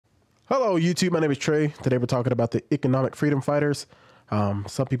Hello, YouTube. My name is Trey. Today we're talking about the economic freedom fighters.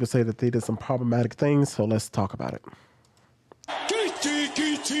 Some people say that they did some problematic things, so let's talk about it.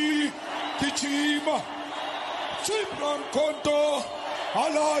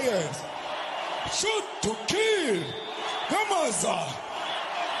 Alliance shoot to kill Gamaza,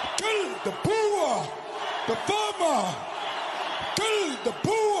 kill the poor, the farmer, kill the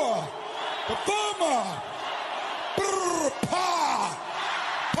poor, the farmer. Brr, pa,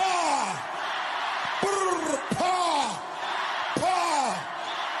 pa, brr, pa,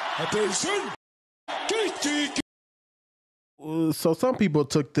 pa. Attention. So some people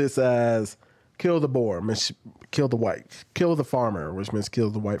took this as kill the Boer, means kill the white, kill the farmer, which means kill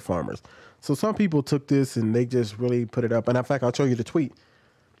the white farmers. So some people took this and they just really put it up. And in fact, I'll show you the tweet.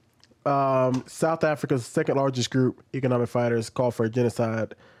 South Africa's second largest group, economic fighters, call for a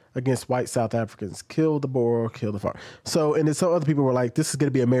genocide against white South Africans. Kill the Boer, kill the farmer. So, and then some other people were like, this is going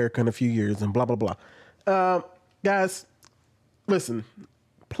to be America in a few years and blah, blah, blah. Guys, listen,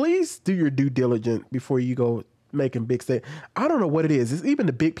 please do your due diligence before you go making big statements. I don't know what it is. It's even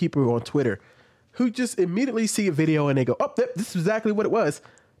the big people on Twitter who just immediately see a video and they go, oh, this is exactly what it was.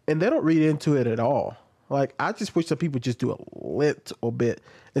 And they don't read into it at all. Like, I just wish that people just do a little bit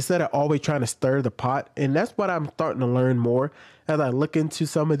instead of always trying to stir the pot. And that's what I'm starting to learn more as I look into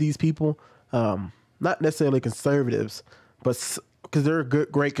some of these people. Not necessarily conservatives, but because they're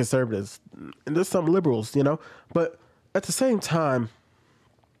good, great conservatives. And there's some liberals, you know. But at the same time,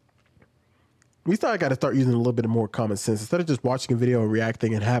 we got to start using a little bit more common sense. Instead of just watching a video and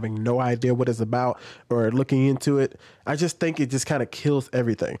reacting and having no idea what it's about or looking into it, I just think it just kind of kills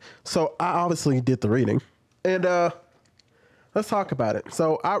everything. So I obviously did the reading. And let's talk about it.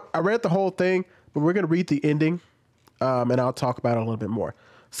 So I read the whole thing, but we're going to read the ending, and I'll talk about it a little bit more.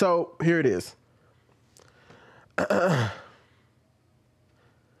 So here it is.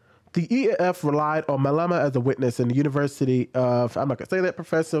 The EFF relied on Malema as a witness in the University of, I'm not going to say that,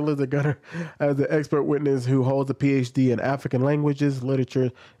 Professor Liz Gunner as an expert witness who holds a PhD in African languages,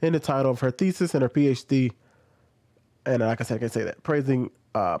 literature, in the title of her thesis and her PhD. And like I said, I can't say that.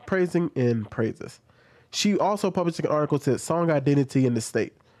 Praising in praises. She also published an article that said song identity in the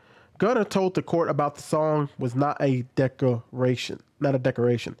state. Gunner told the court about the song was not a decoration.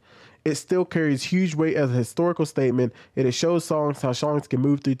 It still carries huge weight as a historical statement. It shows how songs can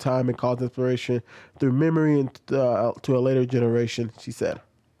move through time and cause inspiration through memory and to a later generation, she said.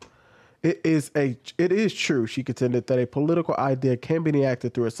 It is true, she contended, that a political idea can be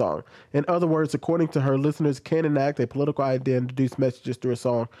enacted through a song. In other words, according to her, listeners can enact a political idea and introduce messages through a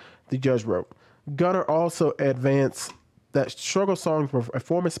song, the judge wrote. Gunner also advanced that struggle songs were a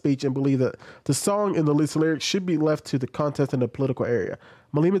form of speech and believed that the song and the lyrics should be left to the context in the political area.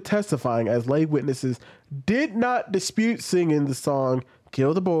 Malema, testifying as lay witnesses, did not dispute singing the song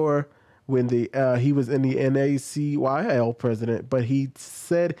Kill the Boer when he was in the NACYL president, but he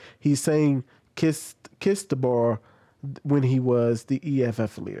said he's saying Kiss the Boer when he was the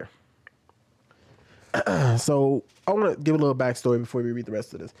EFF leader. So I want to give a little backstory before we read the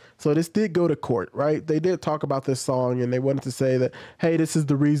rest of this. So this did go to court, right? They did talk about this song and they wanted to say that, hey, this is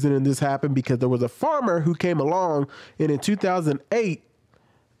the reason and this happened because there was a farmer who came along and in 2008,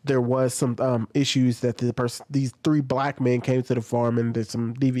 there was some issues that these three black men came to the farm and did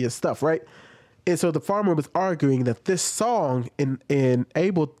some devious stuff, right? And so the farmer was arguing that this song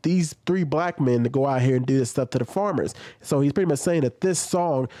enabled these three black men to go out here and do this stuff to the farmers. So he's pretty much saying that this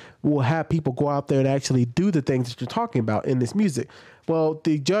song will have people go out there and actually do the things that you're talking about in this music. Well,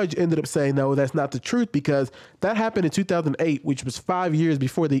 the judge ended up saying, no, that's not the truth because that happened in 2008, which was 5 years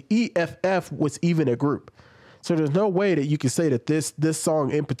before the EFF was even a group. So there's no way that you can say that this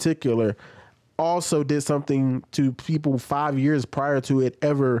song in particular also did something to people 5 years prior to it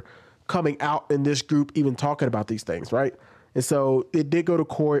ever coming out in this group, even talking about these things, right? And so it did go to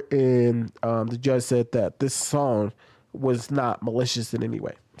court, and the judge said that this song was not malicious in any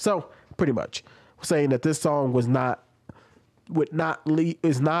way. So pretty much saying that this song is not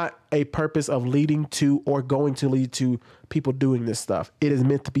a purpose of leading to or going to lead to people doing this stuff. It is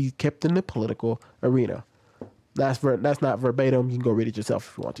meant to be kept in the political arena. That's not verbatim. You can go read it yourself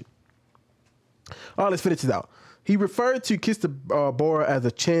if you want to. All right, let's finish this out. He referred to Kiss the Boer as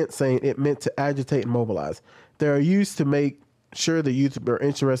a chant, saying it meant to agitate and mobilize. They are used to make sure the youth are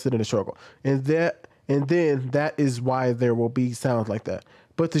interested in the struggle. And then that is why there will be sounds like that.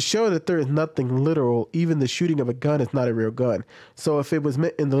 But to show that there is nothing literal, even the shooting of a gun is not a real gun. So if it was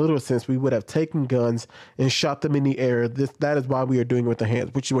meant in the literal sense, we would have taken guns and shot them in the air. That is why we are doing it with the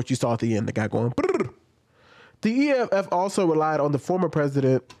hands, which is what you saw at the end, the guy going, brrr. The EFF also relied on the former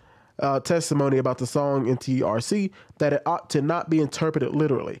president testimony about the song in TRC that it ought to not be interpreted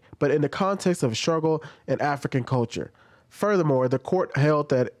literally, but in the context of struggle and African culture. Furthermore, the court held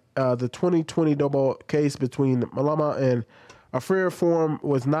that the 2020 double case between Malema and Afrir Forum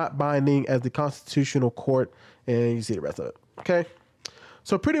was not binding as the constitutional court, and you see the rest of it. Okay.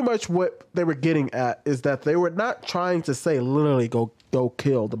 So pretty much what they were getting at is that they were not trying to say literally go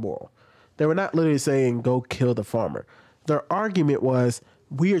kill the moral. They were not literally saying go kill the farmer. Their argument was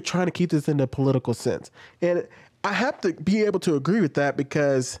we are trying to keep this in the political sense. And I have to be able to agree with that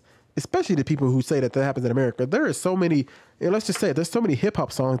because especially the people who say that happens in America, there are so many, and let's just say there's so many hip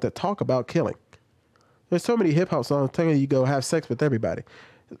hop songs that talk about killing. There's so many hip hop songs telling you go have sex with everybody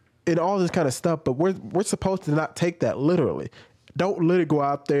and all this kind of stuff. But we're supposed to not take that literally. Don't literally go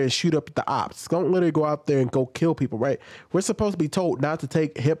out there and shoot up the ops. Don't literally go out there and go kill people, right? We're supposed to be told not to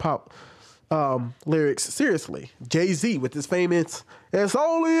take hip hop lyrics seriously. Jay-Z with his famous, it's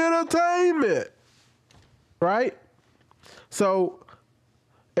only entertainment, right? So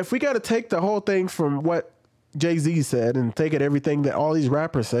if we got to take the whole thing from what Jay-Z said and take it everything that all these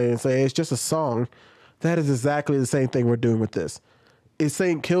rappers say and say it's just a song, that is exactly the same thing we're doing with this. It's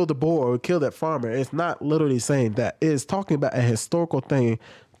saying kill the boy or kill that farmer. It's not literally saying that. It's talking about a historical thing.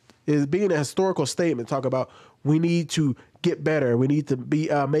 It's being a historical statement. Talk about we need to get better. We need to be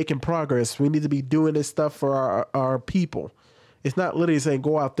making progress. We need to be doing this stuff for our people. It's not literally saying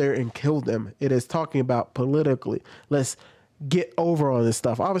go out there and kill them. It is talking about politically. Let's get over all this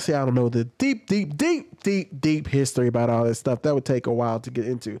stuff. Obviously, I don't know the deep history about all this stuff. That would take a while to get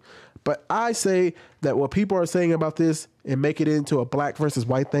into. But I say that what people are saying about this and make it into a black versus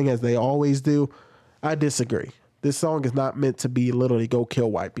white thing as they always do, I disagree. This song is not meant to be literally go kill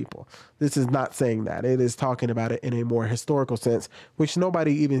white people. This is not saying that. It is talking about it in a more historical sense, which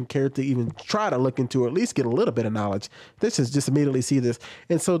nobody even cared to even try to look into or at least get a little bit of knowledge. This is just immediately see this.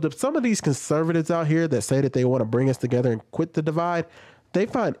 And so some of these conservatives out here that say that they want to bring us together and quit the divide, they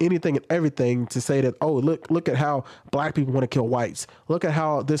find anything and everything to say that, oh, look at how black people want to kill whites. Look at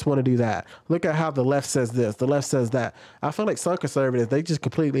how this want to do that. Look at how the left says this, the left says that. I feel like some conservatives, they just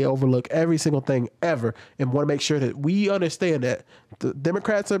completely overlook every single thing ever and want to make sure that we understand that the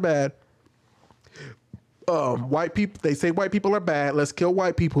Democrats are bad. White people, they say white people are bad. Let's kill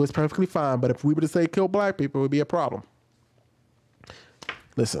white people. It's perfectly fine. But if we were to say kill black people, it would be a problem.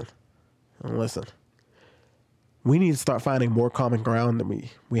 Listen. We need to start finding more common ground than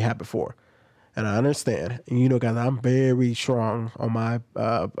we had before. And I understand. And you know, guys, I'm very strong on my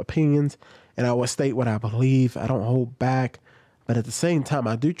opinions. And I will state what I believe. I don't hold back. But at the same time,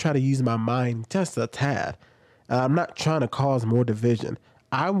 I do try to use my mind just a tad. And I'm not trying to cause more division.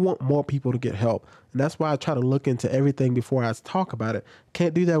 I want more people to get help. And that's why I try to look into everything before I talk about it.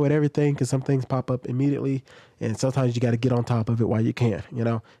 Can't do that with everything because some things pop up immediately. And sometimes you got to get on top of it while you can, you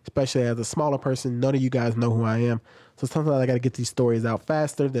know, especially as a smaller person. None of you guys know who I am. So sometimes I got to get these stories out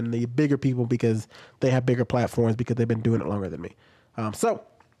faster than the bigger people because they have bigger platforms because they've been doing it longer than me. So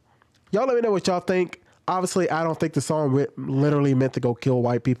y'all let me know what y'all think. Obviously, I don't think the song literally meant to go kill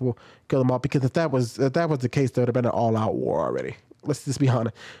white people, kill them all, because if that was the case, there would have been an all-out war already. Let's just be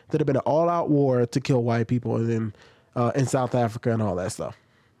honest. There'd have been an all-out war to kill white people in South Africa and all that stuff.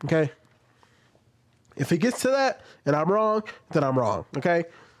 Okay? If it gets to that and I'm wrong, then I'm wrong. Okay?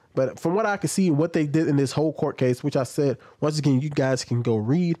 But from what I can see, what they did in this whole court case, which I said, once again, you guys can go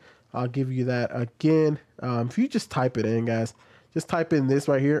read. I'll give you that again. If you just type it in, guys, just type in this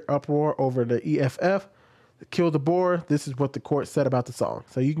right here, uproar over the EFF, kill the boar. This is what the court said about the song.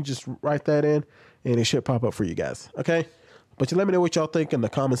 So you can just write that in and it should pop up for you guys. Okay? But you let me know what y'all think in the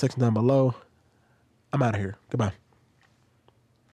comment section down below. I'm out of here. Goodbye.